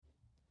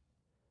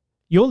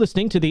You're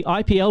listening to the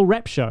IPL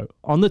Wrap Show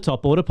on the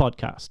Top Order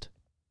Podcast.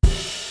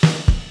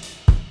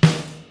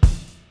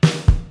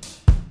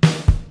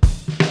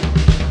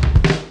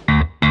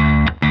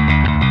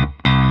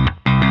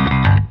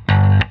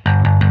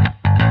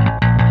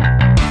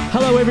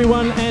 Hello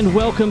everyone and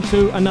welcome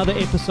to another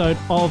episode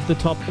of the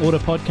Top Order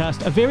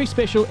Podcast. A very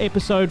special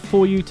episode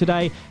for you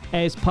today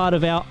as part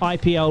of our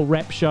IPL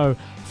Wrap Show.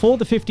 For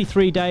the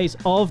 53 days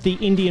of the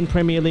Indian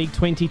Premier League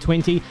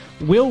 2020,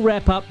 we'll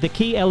wrap up the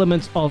key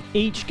elements of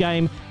each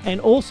game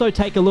and also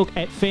take a look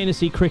at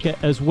fantasy cricket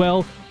as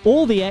well.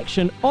 All the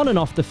action on and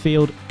off the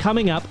field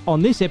coming up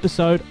on this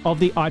episode of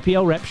the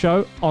IPL Wrap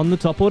Show on the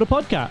Top Order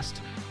Podcast.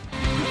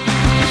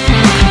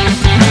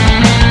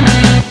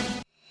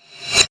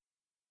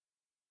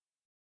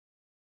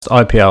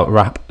 IPL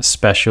Wrap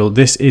Special.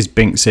 This is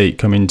Binksy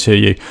coming to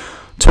you,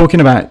 talking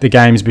about the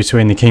games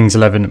between the Kings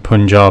 11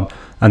 Punjab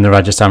and the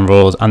Rajasthan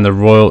Royals and the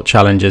Royal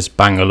Challengers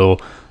Bangalore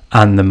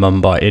and the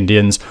Mumbai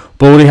Indians.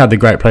 Baldy had the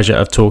great pleasure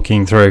of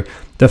talking through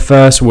the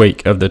first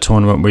week of the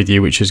tournament with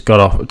you, which has got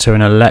off to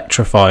an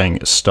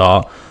electrifying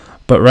start.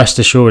 But rest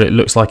assured, it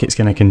looks like it's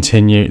going to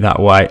continue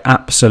that way.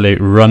 Absolute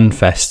run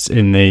fests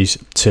in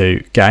these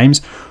two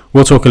games.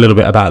 We'll talk a little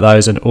bit about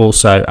those and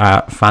also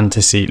our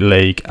fantasy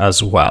league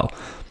as well.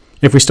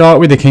 If we start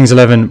with the Kings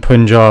 11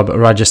 Punjab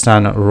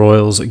Rajasthan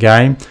Royals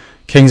game,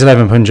 Kings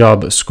 11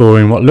 Punjab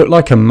scoring what looked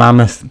like a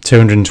mammoth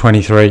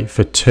 223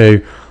 for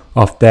 2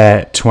 off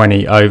their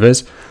 20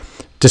 overs.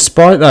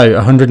 Despite though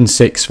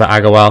 106 for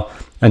Agarwal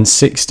and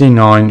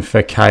 69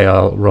 for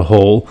KL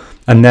Rahul,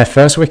 and their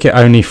first wicket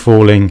only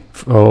falling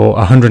for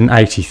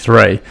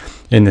 183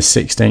 in the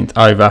 16th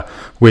over,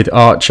 with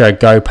Archer,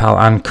 Gopal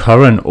and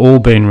Curran all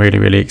being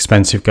really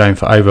expensive, going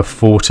for over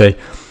 40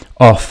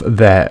 off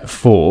their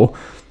 4.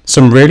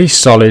 Some really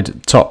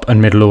solid top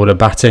and middle order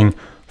batting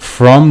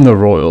from the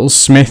Royals.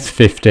 Smith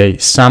 50,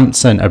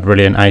 Sampson a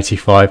brilliant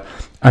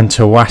 85 and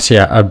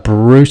Tewatia a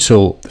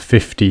brutal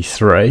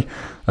 53,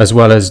 as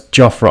well as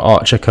Jofra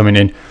Archer coming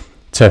in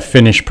to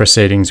finish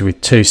proceedings with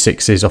 2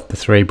 sixes off the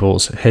 3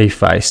 balls he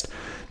faced.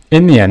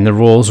 In the end, the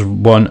Royals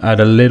won at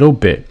a little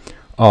bit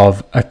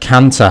of a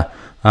canter,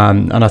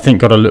 and I think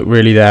got to look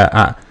really there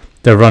at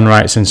the run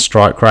rates and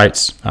strike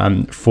rates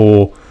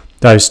for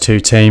those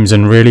two teams,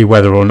 and really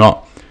whether or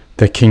not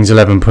the Kings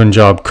 11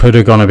 Punjab could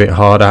have gone a bit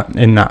harder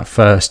in that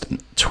first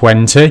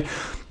 20.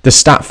 The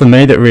stat for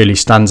me that really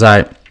stands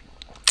out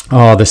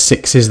are the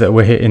sixes that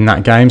were hit in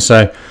that game.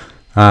 So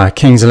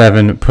Kings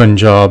 11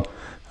 Punjab,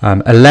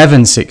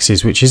 11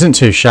 sixes, which isn't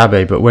too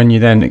shabby. But when you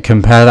then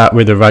compare that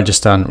with the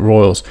Rajasthan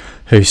Royals,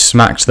 who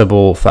smacked the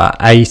ball for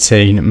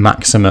 18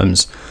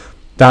 maximums,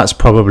 that's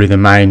probably the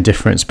main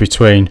difference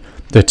between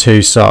the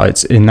two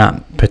sides in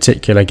that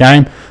particular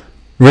game.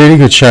 Really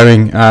good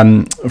showing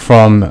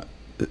from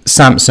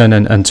Sampson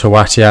and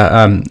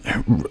Tewatia,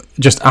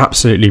 just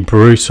absolutely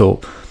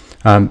brutal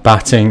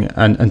batting,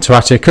 and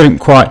Tewatia couldn't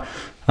quite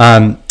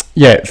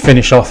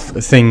finish off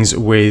things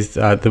with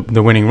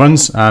the winning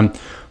runs,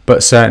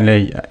 but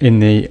certainly in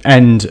the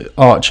end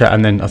Archer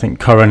and then I think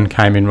Curran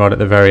came in right at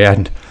the very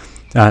end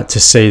to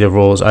see the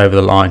Royals over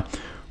the line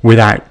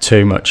without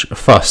too much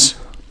fuss.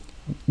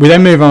 We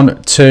then move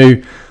on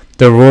to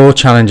the Royal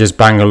Challengers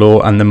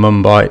Bangalore and the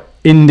Mumbai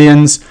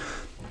Indians.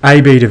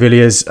 AB de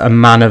Villiers, a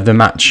man of the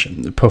match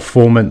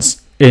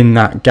performance in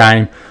that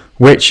game,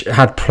 which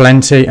had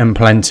plenty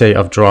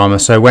of drama.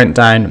 So went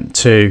down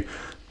to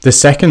the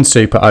second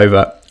super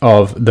over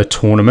of the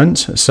tournament.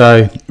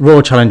 So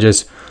Royal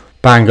Challengers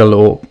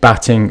Bangalore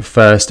batting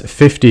first,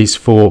 50s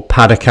for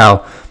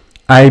Padikkal,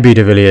 AB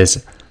de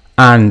Villiers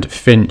and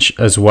Finch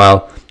as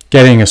well,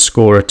 getting a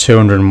score of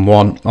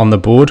 201 on the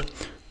board.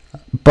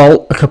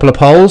 Bolt a couple of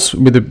poles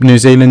with the New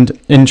Zealand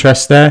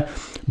interest there.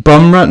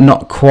 Bumrah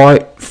not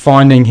quite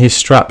finding his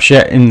straps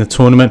yet in the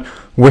tournament,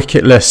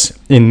 wicketless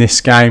in this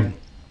game.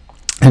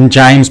 And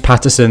James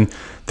Patterson,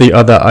 the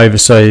other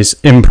overseas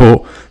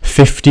import,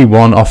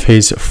 51 off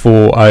his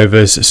 4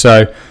 overs.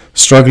 So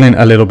struggling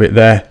a little bit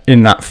there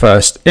in that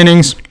first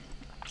innings.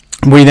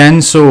 We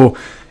then saw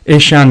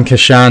Ishan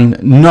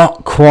Kishan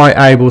not quite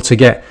able to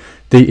get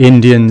the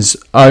Indians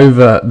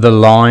over the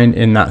line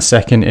in that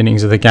second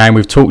innings of the game.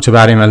 We've talked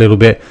about him a little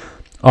bit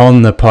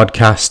on the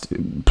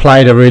podcast,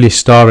 played a really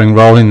starring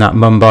role in that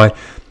Mumbai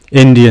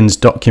Indians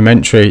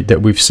documentary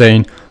that we've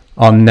seen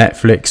on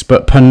Netflix.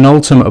 But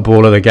penultimate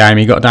ball of the game,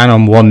 he got down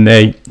on one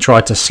knee,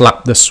 tried to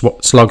slap the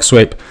slog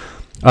sweep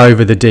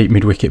over the deep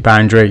mid-wicket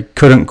boundary,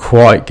 couldn't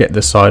quite get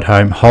the side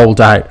home,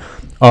 holed out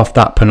off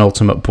that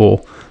penultimate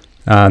ball,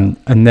 and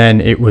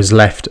then it was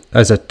left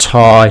as a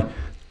tie,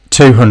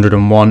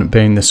 201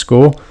 being the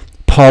score.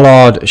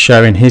 Pollard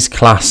showing his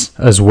class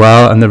as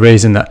well, and the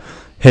reason that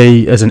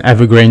he, as an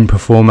evergreen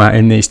performer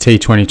in these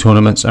T20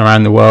 tournaments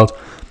around the world.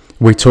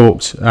 We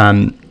talked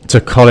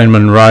to Colin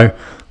Munro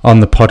on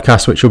the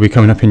podcast, which will be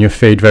coming up in your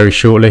feed very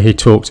shortly. He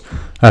talked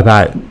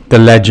about the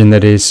legend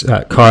that is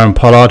Kieron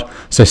Pollard.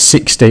 So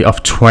 60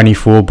 off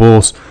 24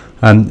 balls.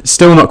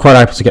 Still not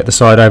quite able to get the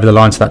side over the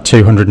line to that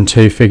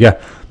 202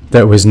 figure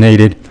that was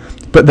needed.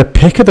 But the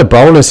pick of the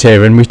bowlers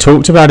here, and we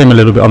talked about him a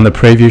little bit on the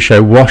preview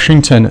show,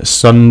 Washington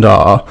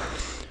Sundar,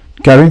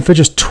 going for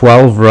just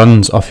 12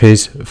 runs off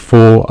his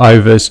 4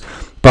 overs,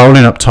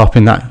 bowling up top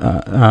in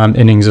that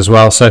innings as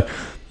well. So,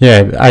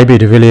 yeah, AB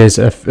de Villiers,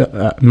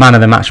 a man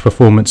of the match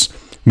performance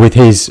with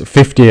his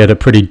 50 at a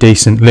pretty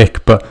decent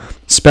lick, but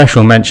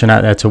special mention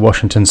out there to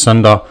Washington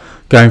Sundar,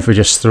 going for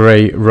just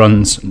 3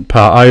 runs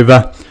per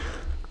over.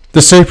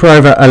 The super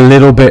over, a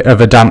little bit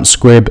of a damp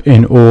squib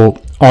in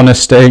all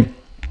honesty,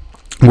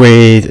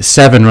 with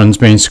 7 runs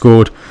being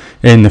scored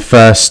in the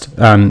first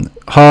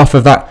half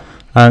of that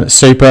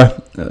super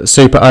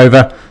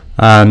over.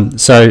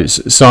 So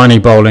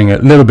Saini bowling a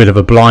little bit of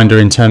a blinder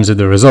in terms of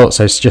the results.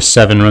 So it's just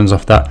 7 runs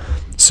off that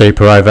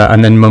super over,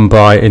 and then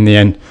Mumbai in the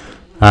end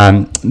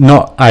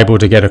not able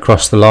to get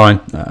across the line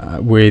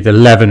with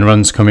 11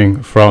 runs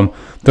coming from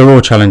the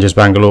Royal Challengers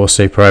Bangalore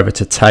super over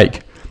to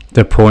take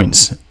the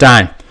points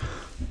down.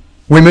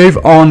 We move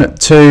on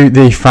to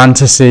the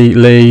Fantasy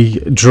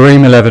League,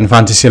 Dream 11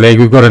 Fantasy League.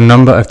 We've got a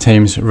number of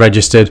teams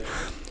registered.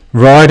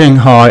 Riding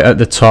high at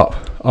the top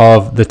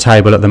of the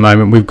table at the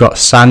moment, we've got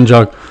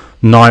Sanjog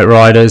Knight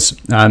Riders.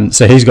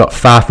 So he's got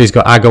Faf, he's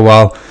got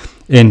Agarwal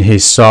in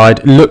his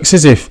side. Looks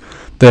as if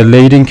the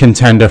leading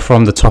contender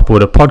from the Top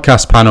Order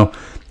podcast panel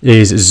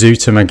is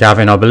Zuta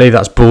McGavin. I believe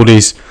that's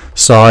Baldy's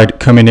side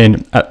coming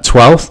in at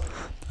 12th.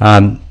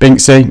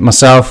 Binksy,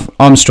 myself,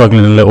 I'm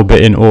struggling a little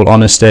bit in all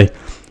honesty.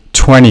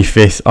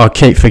 25th. I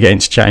keep forgetting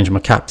to change my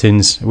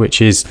captains,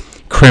 which is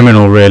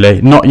criminal really.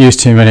 Not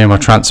used too many of my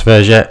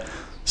transfers yet.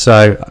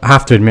 So I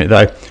have to admit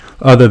though,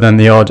 other than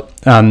the odd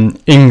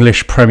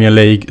English Premier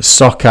League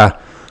soccer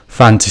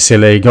fantasy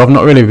league, I've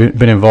not really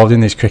been involved in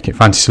this cricket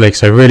fantasy league,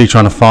 so really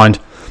trying to find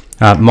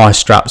my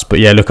straps. But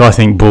yeah, look, I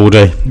think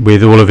Baldy,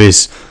 with all of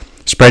his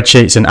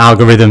spreadsheets and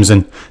algorithms,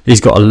 and he's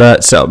got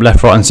alerts set up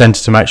left, right and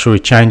centre to make sure he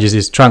changes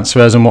his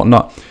transfers and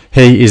whatnot,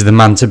 he is the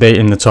man to beat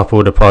in the Top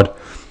Order pod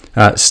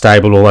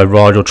stable, although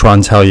Ride will try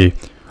and tell you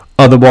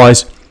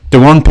otherwise. The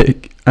one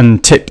pick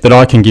and tip that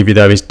I can give you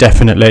though is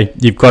definitely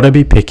you've got to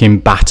be picking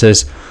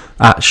batters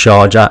at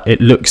Sharjah.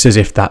 It looks as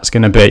if that's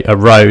going to be a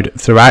road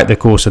throughout the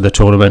course of the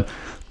tournament.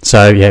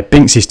 So yeah,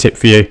 Binksy's tip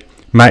for you,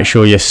 make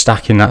sure you're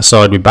stacking that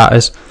side with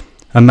batters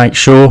and make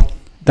sure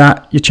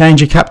that you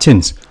change your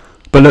captains.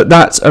 But look,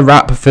 that's a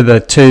wrap for the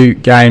 2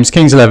 games,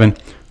 Kings 11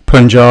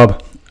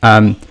 Punjab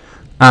and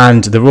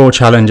the Royal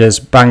Challengers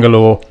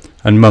Bangalore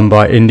and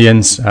Mumbai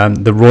Indians.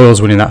 The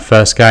Royals winning that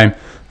first game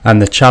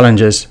and the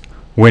Challengers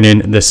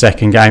winning the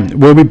second game.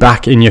 We'll be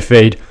back in your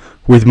feed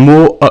with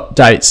more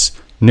updates,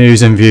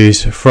 news and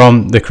views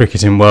from the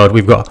cricketing world.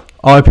 We've got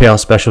IPL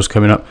specials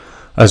coming up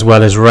as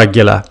well as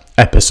regular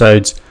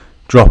episodes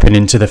dropping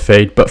into the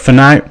feed. But for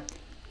now,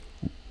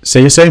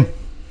 see you soon.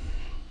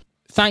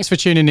 Thanks for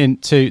tuning in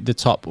to the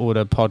Top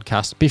Order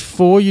podcast.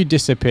 Before you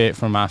disappear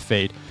from our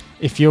feed,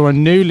 if you're a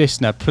new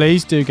listener,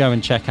 please do go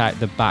and check out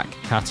the back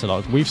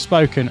catalogue. We've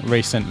spoken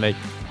recently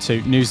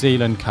to New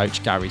Zealand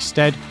coach Gary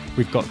Stead.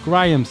 We've got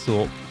Graham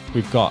Thorpe.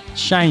 We've got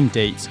Shane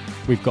Dietz.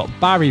 We've got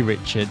Barry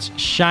Richards,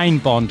 Shane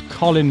Bond,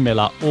 Colin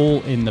Miller,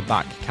 all in the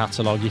back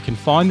catalogue. You can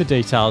find the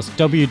details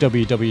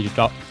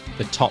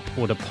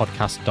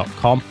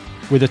www.thetoporderpodcast.com.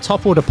 We're the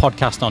Top Order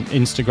Podcast on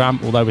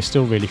Instagram, although we're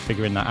still really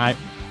figuring that out.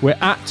 We're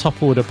at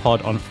Top Order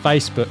Pod on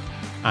Facebook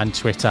and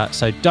Twitter,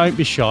 so don't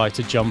be shy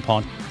to jump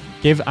on.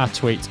 Give our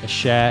tweets a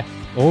share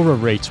or a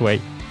retweet,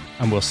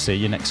 and we'll see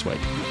you next week.